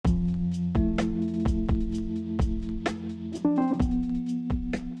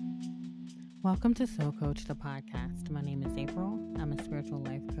Welcome to Soul Coach, the podcast. My name is April. I'm a spiritual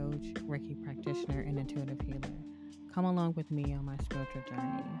life coach, Reiki practitioner, and intuitive healer. Come along with me on my spiritual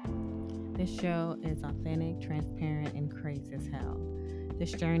journey. This show is authentic, transparent, and crazy as hell.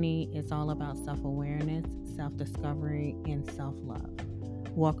 This journey is all about self-awareness, self-discovery, and self-love.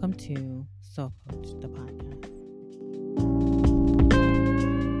 Welcome to Soul Coach, the podcast.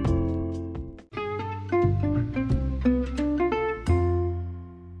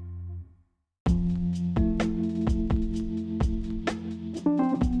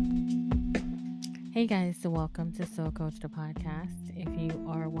 Hey guys, so welcome to Soul Coach, the podcast. If you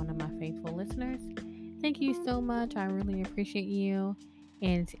are one of my faithful listeners, thank you so much. I really appreciate you.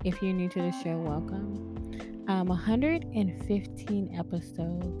 And if you're new to the show, welcome. 115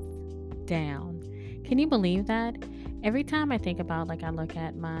 episodes down. Can you believe that? Every time I think about, I look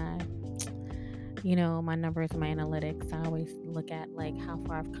at my numbers, my analytics, I always look at how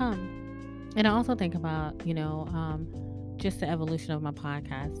far I've come. And I also think about, just the evolution of my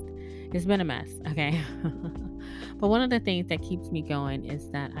podcast. It's been a mess, okay? But one of the things that keeps me going is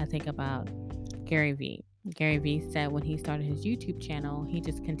that I think about Gary Vee. Gary Vee said when he started his YouTube channel, he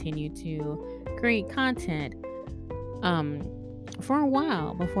just continued to create content for a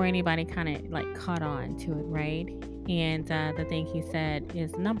while before anybody kind of caught on to it, right? And the thing he said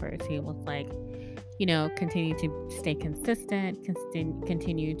is numbers. He was continue to stay consistent,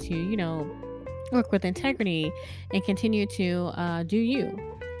 continue to, work with integrity, and continue to do you.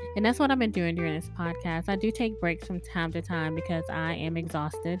 And that's what I've been doing during this podcast. I do take breaks from time to time because I am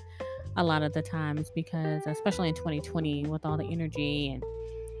exhausted a lot of the times because, especially in 2020, with all the energy and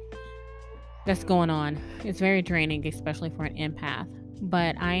that's going on, it's very draining, especially for an empath.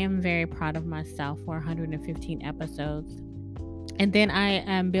 But I am very proud of myself for 115 episodes. And then I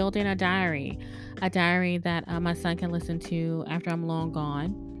am building a diary that my son can listen to after I'm long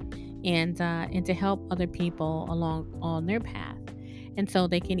gone, and to help other people along on their path. And so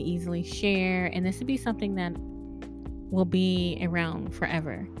they can easily share, and this would be something that will be around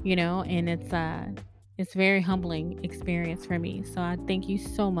forever, and it's very humbling experience for me. So I thank you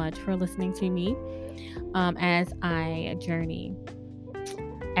so much for listening to me as I journal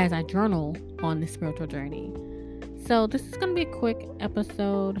on the spiritual journey. So this is going to be a quick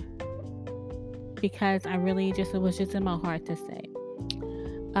episode because it was just in my heart to say.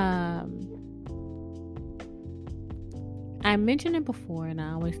 I mentioned it before, and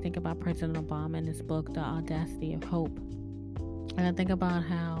I always think about President Obama in his book, The Audacity of Hope. And I think about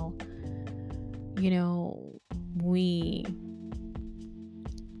how, we,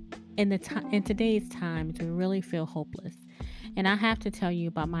 in today's times, we really feel hopeless. And I have to tell you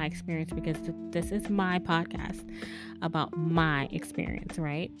about my experience because this is my podcast about my experience,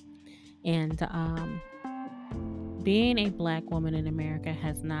 right? And being a Black woman in America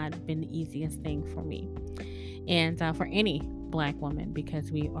has not been the easiest thing for me. And for any Black woman,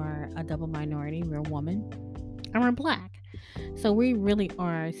 because we are a double minority, we're a woman and we're Black. So we really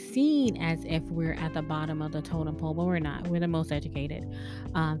are seen as if we're at the bottom of the totem pole, but we're not. We're the most educated.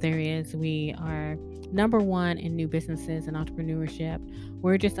 We are number one in new businesses and entrepreneurship.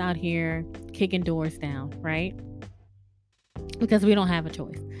 We're just out here kicking doors down, right? Because we don't have a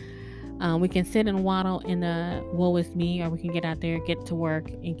choice. We can sit and waddle in the woe is me, or we can get out there, get to work,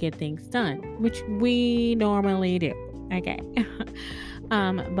 and get things done, which we normally do. Okay.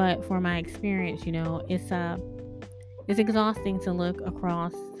 But for my experience, it's exhausting to look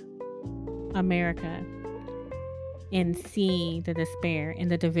across America and see the despair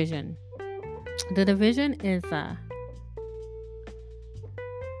and the division. The division is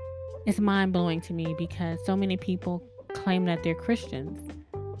it's mind-blowing to me because so many people claim that they're Christians.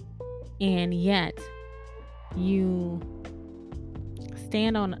 And yet, you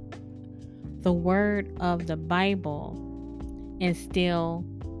stand on the word of the Bible and still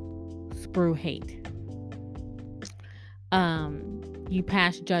sprue hate. You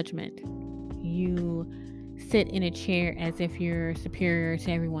pass judgment. You sit in a chair as if you're superior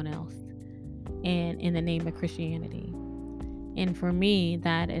to everyone else, and in the name of Christianity. And for me,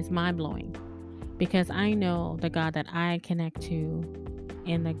 that is mind-blowing because I know the God that I connect to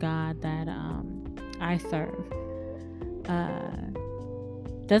and the God that I serve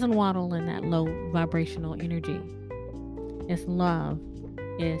doesn't waddle in that low vibrational energy. It's love.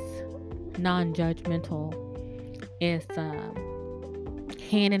 It's non-judgmental. It's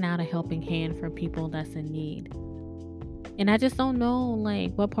handing out a helping hand for people that's in need. And I just don't know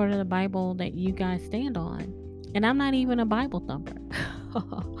what part of the Bible that you guys stand on. And I'm not even a Bible thumper.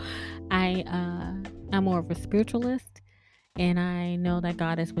 I'm more of a spiritualist. And I know that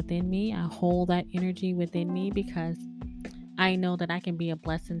God is within me. I hold that energy within me because I know that I can be a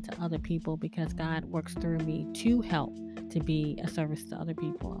blessing to other people because God works through me to help, to be a service to other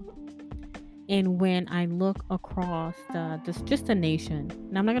people. And when I look across just the nation,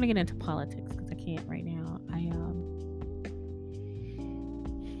 and I'm not going to get into politics because I can't right now.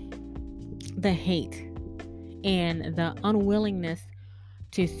 The hate and the unwillingness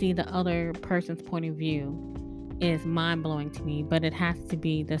to see the other person's point of view is mind blowing to me, but it has to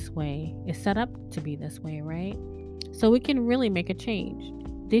be this way. It's set up to be this way, right? So we can really make a change.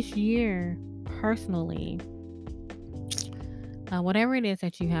 This year, personally, whatever it is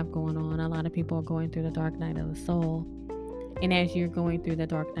that you have going on, a lot of people are going through the dark night of the soul. And as you're going through the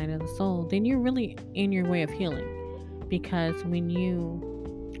dark night of the soul, then you're really in your way of healing. Because when you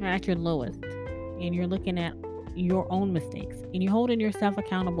are at your lowest and you're looking at your own mistakes and you're holding yourself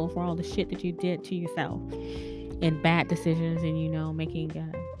accountable for all the shit that you did to yourself and bad decisions and, making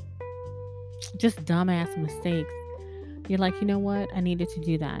just dumbass mistakes, you're like, you know what? I needed to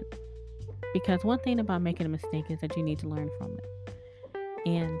do that. Because one thing about making a mistake is that you need to learn from it.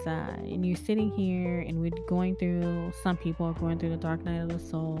 And you're sitting here and we're going through, some people are going through the dark night of the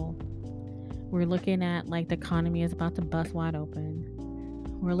soul. We're looking at like the economy is about to bust wide open.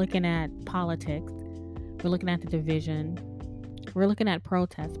 We're looking at politics. We're looking at the division. We're looking at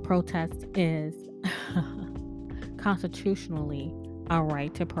protests. Protest is constitutionally our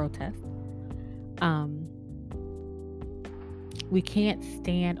right to protest. We can't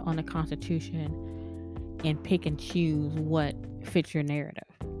stand on the Constitution and pick and choose what fits your narrative.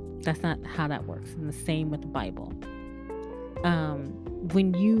 That's not how that works. And the same with the Bible.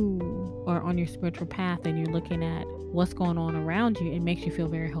 When you are on your spiritual path and you're looking at what's going on around you, it makes you feel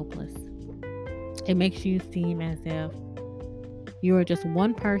very hopeless. It makes you seem as if you're just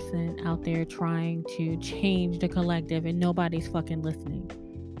one person out there trying to change the collective and nobody's fucking listening.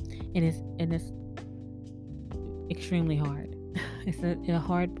 And it's extremely hard. It's a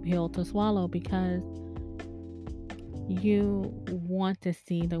hard pill to swallow because you want to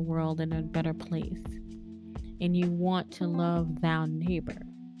see the world in a better place. And you want to love thy neighbor.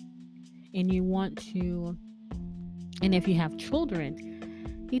 And you want to, and if you have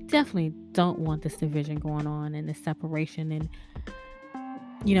children, you definitely don't want this division going on and this separation and,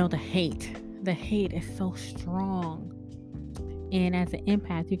 the hate. The hate is so strong. And as an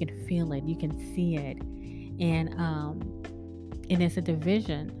empath, you can feel it. You can see it. And it's a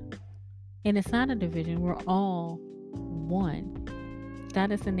division. And it's not a division. We're all one. That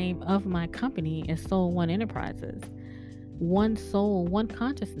is the name of my company, is Soul One Enterprises. One soul, one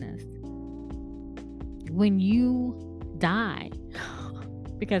consciousness. When you die,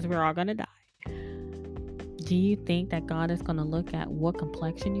 because we're all going to die, do you think that God is going to look at what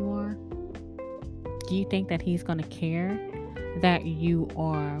complexion you are? Do you think that he's going to care that you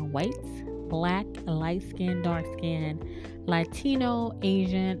are white, black, light skin, dark skin, Latino,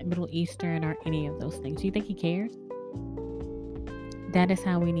 Asian, Middle Eastern, or any of those things? Do you think he cares? That is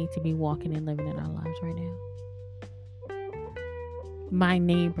how we need to be walking and living in our lives right now. My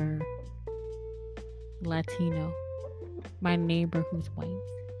neighbor, Latino, my neighbor who's white.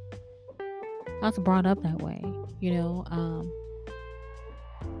 I was brought up that way,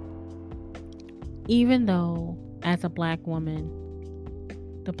 even though as a black woman,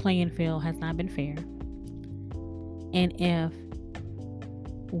 the playing field has not been fair. And if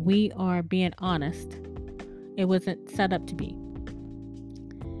we are being honest, it wasn't set up to be.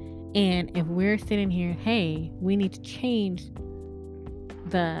 And if we're sitting here, hey, we need to change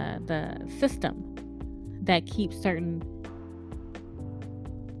the system that keeps certain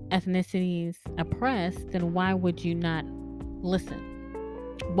ethnicities oppressed, then why would you not listen?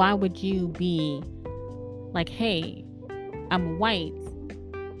 Why would you be like, hey, I'm white,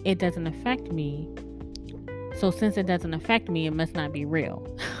 it doesn't affect me, so since it doesn't affect me, it must not be real.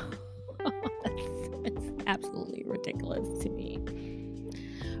 It's absolutely ridiculous to me.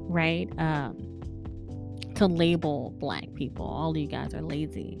 Right? To label black people, all you guys are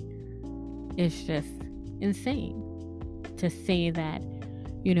lazy. It's just insane to say that,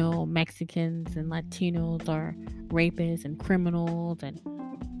 Mexicans and Latinos are rapists and criminals and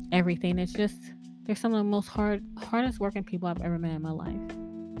everything. It's just, they're some of the most hardest working people I've ever met in my life.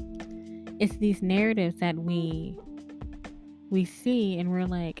 It's these narratives that we see and we're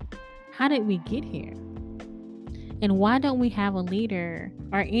like, how did we get here? And why don't we have a leader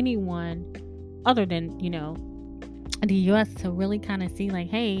or anyone other than, the U.S. to really kind of see like,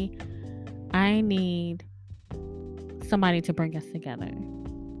 hey, I need somebody to bring us together.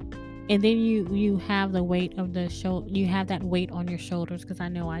 And then you have the weight of the show. You have that weight on your shoulders, because I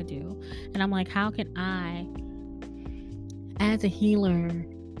know I do. And I'm like, how can I, as a healer,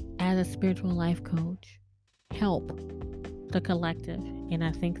 as a spiritual life coach, help the collective. And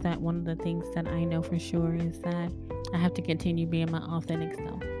I think that one of the things that I know for sure is that I have to continue being my authentic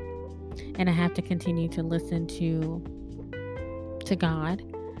self. And I have to continue to listen to God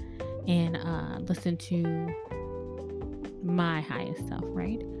and listen to my highest self,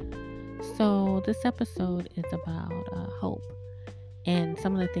 right? So this episode is about hope and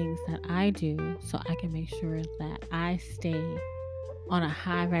some of the things that I do so I can make sure that I stay on a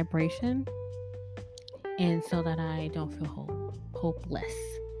high vibration and so that I don't feel hopeless.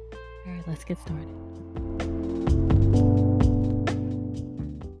 All right, let's get started.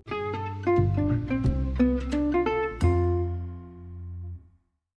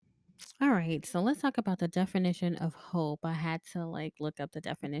 All right, so let's talk about the definition of hope. I had to look up the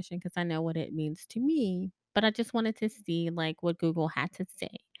definition because I know what it means to me, but I just wanted to see what Google had to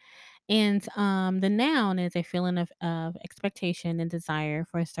say. And the noun is a feeling of expectation and desire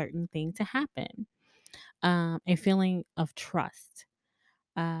for a certain thing to happen. A feeling of trust.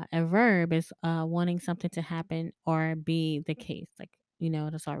 A verb is wanting something to happen or be the case,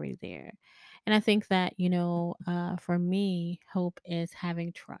 that's already there. And I think that, for me, hope is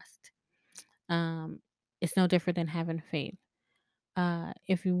having trust. It's no different than having faith.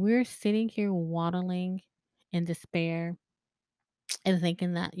 If we're sitting here waddling in despair and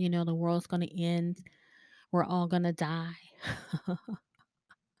thinking that, the world's going to end, we're all going to die,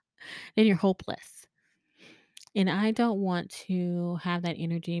 then you're hopeless. And I don't want to have that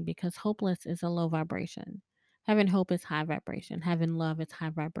energy because hopeless is a low vibration. Having hope is high vibration. Having love is high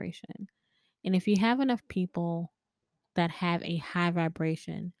vibration. And if you have enough people that have a high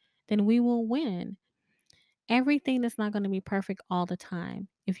vibration, then we will win. Everything is not going to be perfect all the time.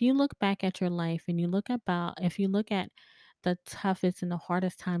 If you look back at your life and if you look at the toughest and the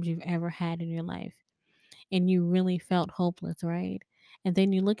hardest times you've ever had in your life, and you really felt hopeless, right? And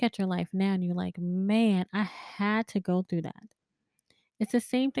then you look at your life now and you're like, man, I had to go through that. It's the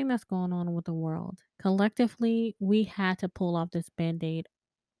same thing that's going on with the world. Collectively, we had to pull off this band aid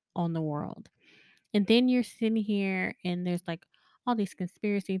on the world. And then you're sitting here and there's all these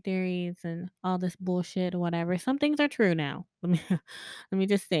conspiracy theories and all this bullshit or whatever. Some things are true now. Let me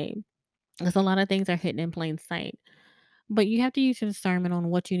just say, because a lot of things are hidden in plain sight. But you have to use your discernment on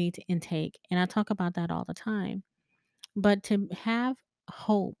what you need to intake. And I talk about that all the time. But to have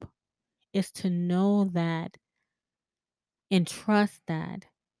hope is to know that and trust that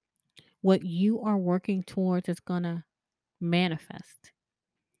what you are working towards is going to manifest.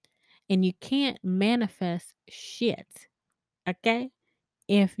 And you can't manifest shit, okay?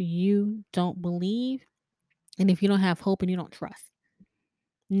 If you don't believe and if you don't have hope and you don't trust.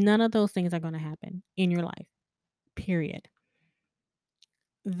 None of those things are going to happen in your life, period.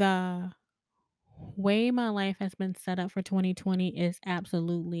 The way my life has been set up for 2020 is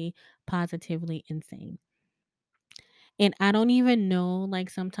absolutely positively insane. And I don't even know,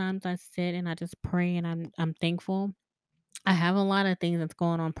 sometimes I sit and I just pray and I'm thankful. I have a lot of things that's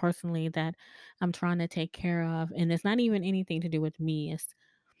going on personally that I'm trying to take care of, and it's not even anything to do with me. It's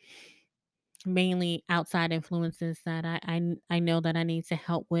mainly outside influences that I know that I need to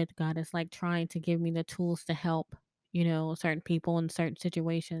help with. God is trying to give me the tools to help, certain people in certain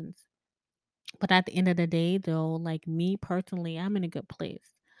situations. But at the end of the day, though, me personally, I'm in a good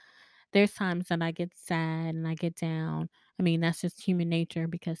place. There's times that I get sad and I get down. I mean, that's just human nature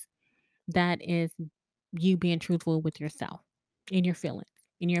because that is you being truthful with yourself, in your feelings,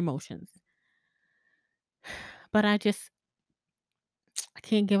 in your emotions. But I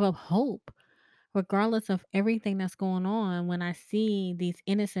can't give up hope, regardless of everything that's going on. When I see these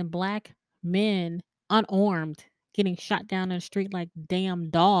innocent black men unarmed getting shot down in the street like damn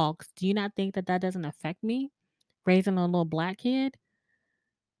dogs, do you not think that that doesn't affect me? Raising a little black kid,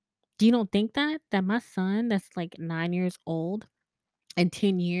 do you don't think that my son that's 9 years old, in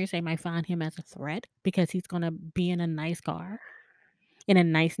 10 years they might find him as a threat because he's gonna be in a nice car in a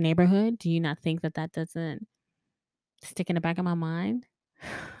nice neighborhood? Do you not think that that doesn't stick in the back of my mind?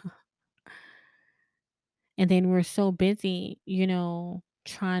 And then we're so busy,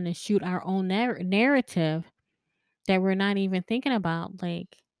 trying to shoot our own narrative that we're not even thinking about the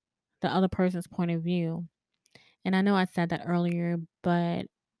other person's point of view. And I know I said that earlier, but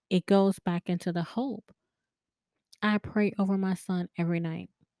it goes back into the hope. I pray over my son every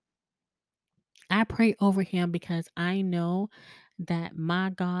night. I pray over him because I know that my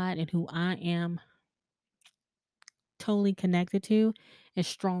God and who I am totally connected to is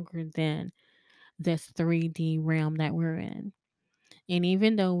stronger than this 3D realm that we're in. And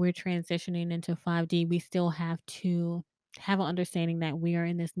even though we're transitioning into 5D, we still have to have an understanding that we are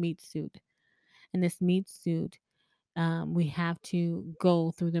in this meat suit. In this meat suit, we have to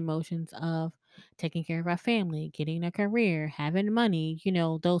go through the motions of taking care of our family, getting a career, having money,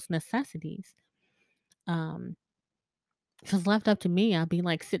 those necessities. Um, if it's left up to me, I'll be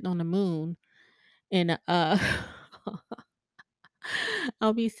like sitting on the moon and I'll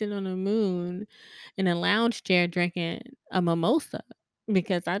be sitting on the moon in a lounge chair drinking a mimosa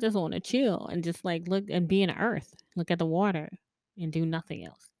because I just want to chill and just like look and be in the earth, look at the water and do nothing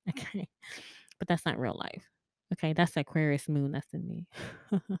else. Okay. But that's not real life. Okay. That's Aquarius moon. That's in me.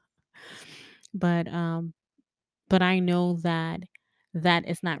 but, um, but I know that that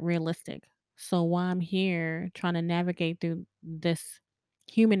is not realistic. So while I'm here trying to navigate through this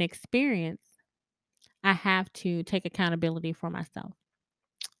human experience, I have to take accountability for myself.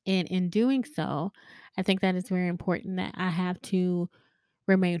 And in doing so, I think that it's very important that I have to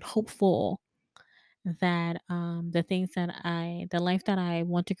remain hopeful that the life that I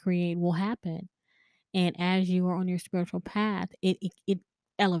want to create will happen. And as you are on your spiritual path, it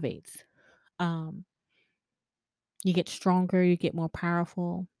elevates. Um, you get stronger, you get more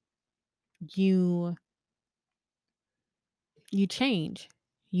powerful, you you change,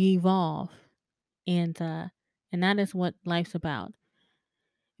 you evolve, and that is what life's about.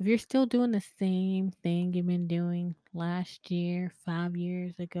 If you're still doing the same thing you've been doing last year, 5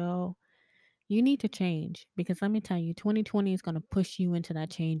 years ago, you need to change because let me tell you, 2020 is going to push you into that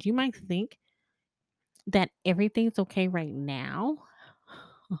change. You might think that everything's okay right now,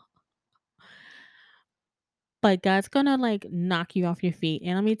 but God's going to like knock you off your feet.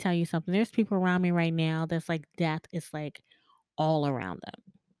 And let me tell you something. There's people around me right now that's like death is like all around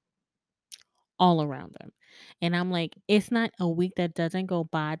them, all around them. And I'm like, it's not a week that doesn't go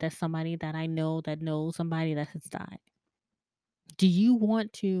by that somebody that I know that knows somebody that has died. Do you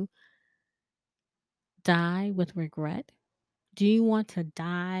want to die with regret? Do you want to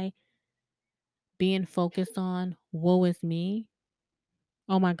die being focused on woe is me?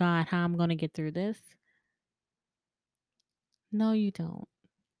 Oh my God, how I'm going to get through this? No, you don't.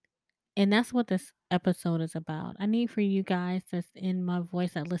 And that's what this episode is about. I need for you guys that's in my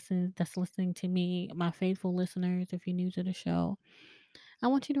voice that's listening to me, my faithful listeners, if you're new to the show, I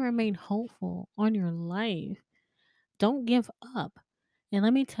want you to remain hopeful on your life. Don't give up. And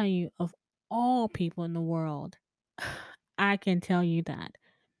let me tell you, of all people in the world, I can tell you that.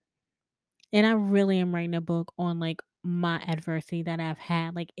 And I really am writing a book on like my adversity that I've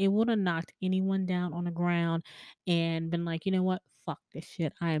had. Like it would have knocked anyone down on the ground and been like, you know what? Fuck this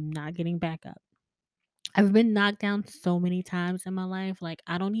shit. I am not getting back up. I've been knocked down so many times in my life. Like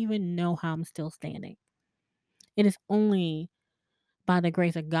I don't even know how I'm still standing. It is only by the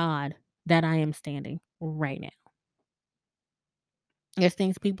grace of God that I am standing right now. There's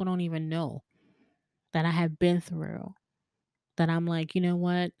things people don't even know that I have been through that I'm like, you know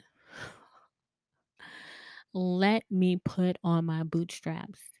what? Let me put on my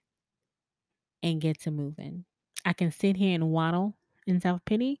bootstraps and get to moving. I can sit here and waddle in self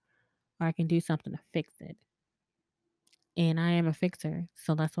pity, or I can do something to fix it. And I am a fixer,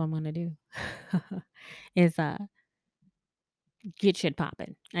 so that's what I'm gonna do. Is get shit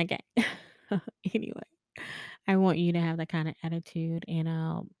popping. Okay. Anyway, I want you to have that kind of attitude, and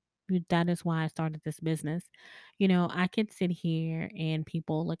that is why I started this business. I could sit here and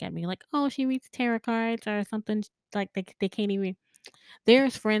people look at me like, "Oh, she reads tarot cards or something." Like they can't even.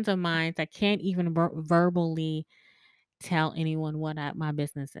 There's friends of mine that can't even verbally tell anyone what my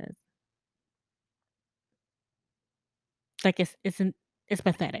business is. Like it's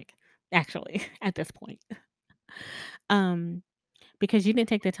pathetic, actually, at this point. Um, because you didn't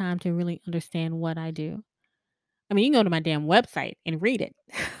take the time to really understand what I do. I mean, you can go to my damn website and read it.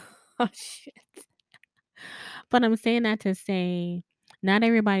 Oh shit. But I'm saying that to say not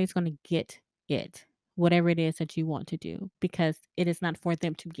everybody's gonna get it, whatever it is that you want to do, because it is not for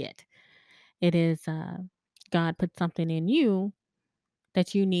them to get. It is God put something in you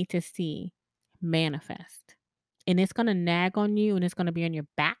that you need to see manifest. And it's gonna nag on you and it's gonna be on your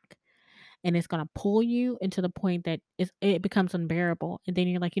back and it's gonna pull you into the point that it becomes unbearable. And then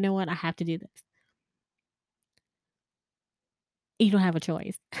you're like, you know what? I have to do this. You don't have a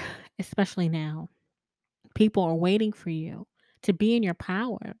choice, especially now. People are waiting for you to be in your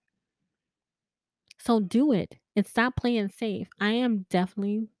power. So do it and stop playing safe. I am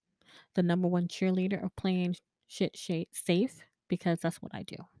definitely the number one cheerleader of playing safe because that's what I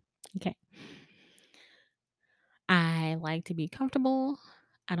do. Okay. I like to be comfortable.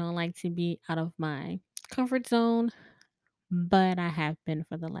 I don't like to be out of my comfort zone, but I have been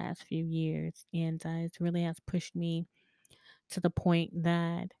for the last few years, and it really has pushed me to the point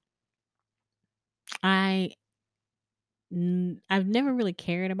that I I've never really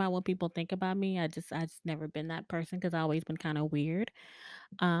cared about what people think about me. I just never been that person because I always been kind of weird.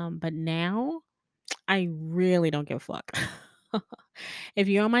 But now I really don't give a fuck. If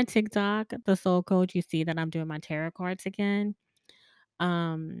you're on my TikTok, the Soul Coach, you see that I'm doing my tarot cards again.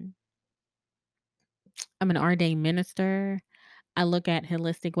 Um, I'm an ordained minister. I look at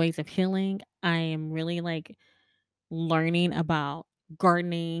holistic ways of healing. I am really like learning about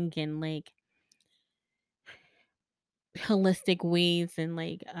gardening and like holistic ways and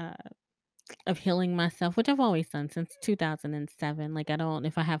like of healing myself, which I've always done since 2007. Like I don't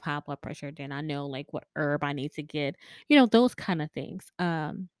if I have high blood pressure, then I know like what herb I need to get, those kind of things.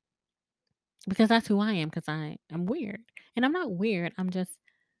 Because that's who I am because I'm weird. And I'm not weird. I'm just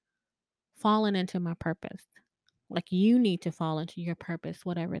falling into my purpose. Like you need to fall into your purpose,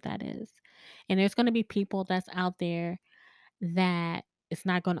 whatever that is. And there's going to be people that's out there that is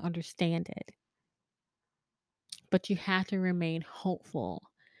not going to understand it. But you have to remain hopeful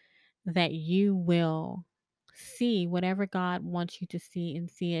that you will see whatever God wants you to see and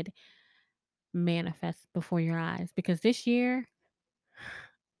see it manifest before your eyes. Because this year,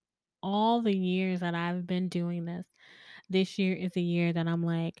 all the years that I've been doing this year is a year that I'm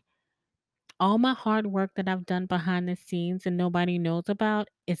like, all my hard work that I've done behind the scenes and nobody knows about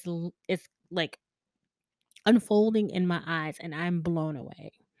is like unfolding in my eyes and I'm blown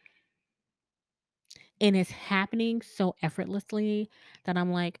away. And it's happening so effortlessly that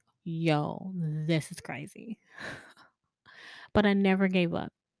I'm like, yo, this is crazy. But I never gave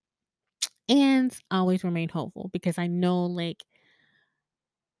up. And I always remain hopeful because I know like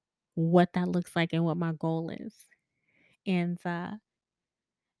what that looks like and what my goal is. And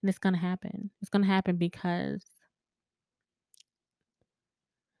it's gonna happen. It's gonna happen because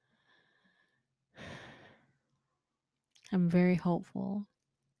I'm very hopeful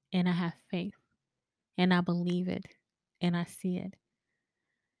and I have faith and I believe it and I see it.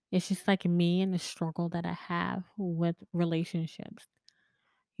 It's just like me and the struggle that I have with relationships.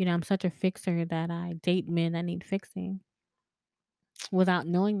 I'm such a fixer that I date men that need fixing without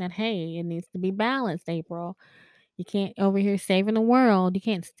knowing that, hey, it needs to be balanced, April. You can't over here saving the world. You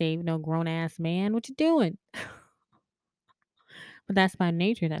can't save no grown ass man. What you doing? But that's by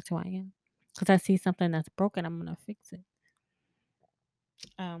nature. That's who I am. Because I see something that's broken, I'm gonna fix it.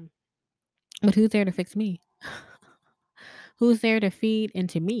 Um, but who's there to fix me? Who's there to feed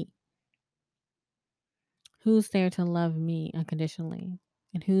into me? Who's there to love me unconditionally?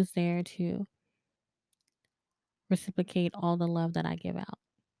 And who's there to reciprocate all the love that I give out?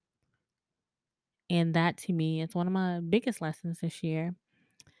 And that to me is one of my biggest lessons this year.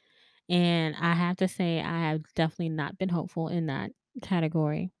 And I have to say, I have definitely not been hopeful in that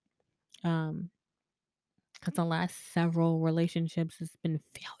category. Because the last several relationships has been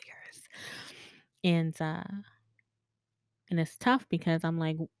failures. And and it's tough because I'm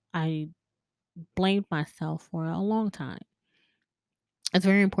like, I blamed myself for a long time. It's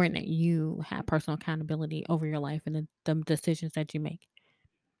very important that you have personal accountability over your life and the decisions that you make.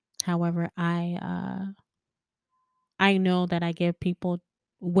 However, I know that I give people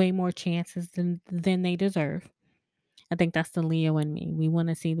way more chances than they deserve. I think that's the Leo in me.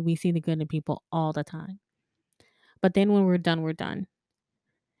 We see the good in people all the time. But then when we're done, we're done.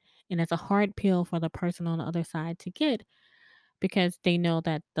 And it's a hard pill for the person on the other side to get because they know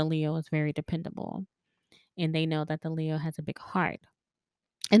that the Leo is very dependable and they know that the Leo has a big heart.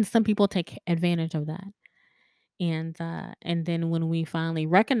 And some people take advantage of that. And then when we finally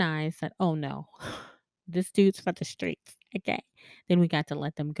recognize that, oh no, this dude's for the streets, okay, then we got to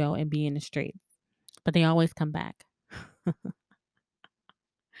let them go and be in the streets. But they always come back.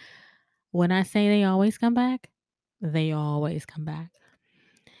 When I say they always come back, they always come back.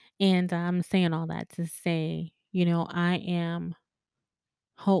 And I'm saying all that to say, I am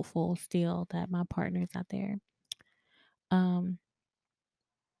hopeful still that my partner's out there. Um,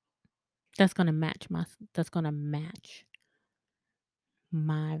 that's gonna match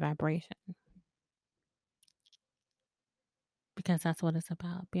my vibration because that's what it's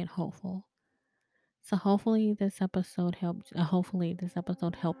about, being hopeful. So hopefully this episode helped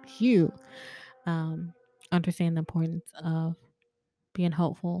you um understand the importance of being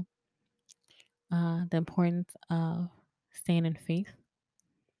hopeful, the importance of staying in faith,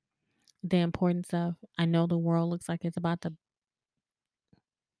 the importance of I know the world looks like it's about to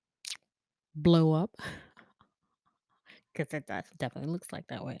blow up because it definitely looks like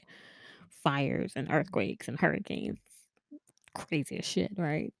that way. Fires and earthquakes and hurricanes, crazy as shit,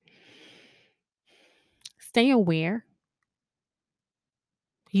 right? Stay aware,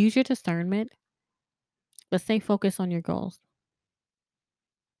 use your discernment, but stay focused on your goals.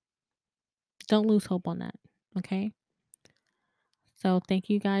 Don't lose hope on that. Okay. So thank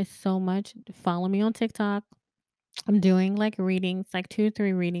you guys so much. Follow me on TikTok. I'm doing like readings, like 2 or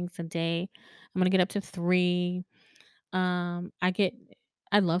 3 readings a day. I'm gonna get up to 3. Um, I get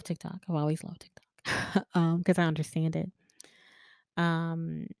I love TikTok. I've always loved TikTok, because I understand it.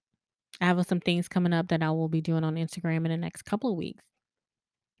 Um, I have some things coming up that I will be doing on Instagram in the next couple of weeks.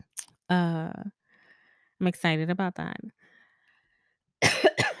 Uh, I'm excited about that.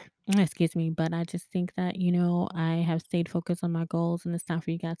 Excuse me, but I just think that, I have stayed focused on my goals and it's time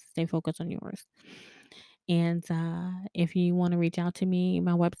for you guys to stay focused on yours. And if you want to reach out to me,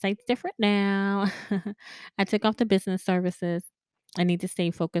 my website's different now. I took off the business services. I need to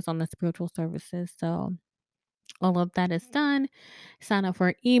stay focused on the spiritual services. So all of that is done. Sign up for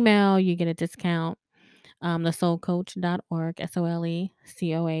an email, you get a discount. Thesoulcoach.org,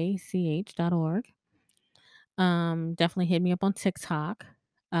 SOLECOACH.org. Definitely hit me up on TikTok.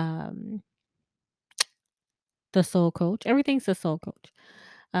 Um, the Soul Coach. Everything's the Soul Coach.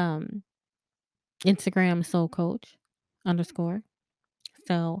 Um, Instagram Soul Coach underscore.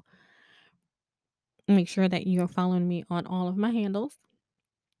 So make sure that you're following me on all of my handles.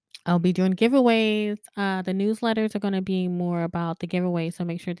 I'll be doing giveaways. The newsletters are going to be more about the giveaway. So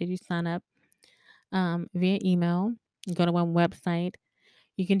make sure that you sign up via email. Go to one website.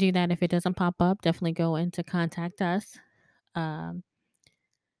 You can do that if it doesn't pop up. Definitely go into contact us. Um,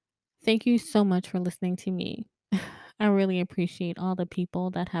 thank you so much for listening to me. I really appreciate all the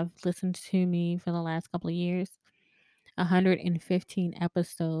people that have listened to me for the last couple of years. 115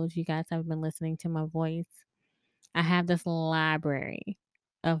 episodes. You guys have been listening to my voice. I have this library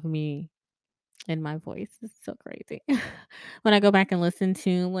of me and my voice. It's so crazy. When I go back and listen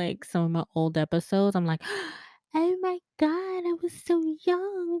to like some of my old episodes, I'm like, oh my God, I was so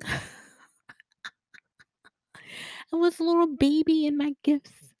young. I was a little baby in my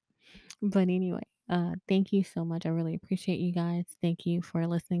gifts. But anyway, thank you so much. I really appreciate you guys. Thank you for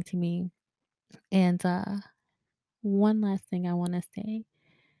listening to me. And one last thing I want to say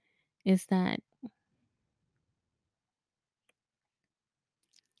is that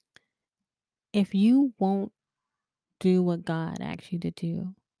if you won't do what God asks you to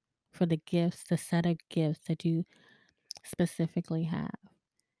do for the gifts, the set of gifts that you specifically have,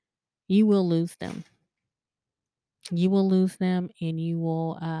 you will lose them. You will lose them and you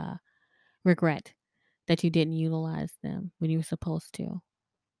will regret that you didn't utilize them when you were supposed to.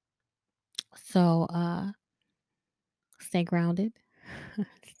 So stay grounded,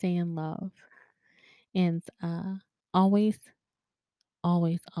 stay in love, and always,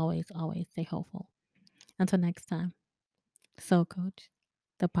 always, always, always stay hopeful. Until next time, Soul Coach,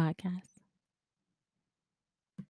 the podcast.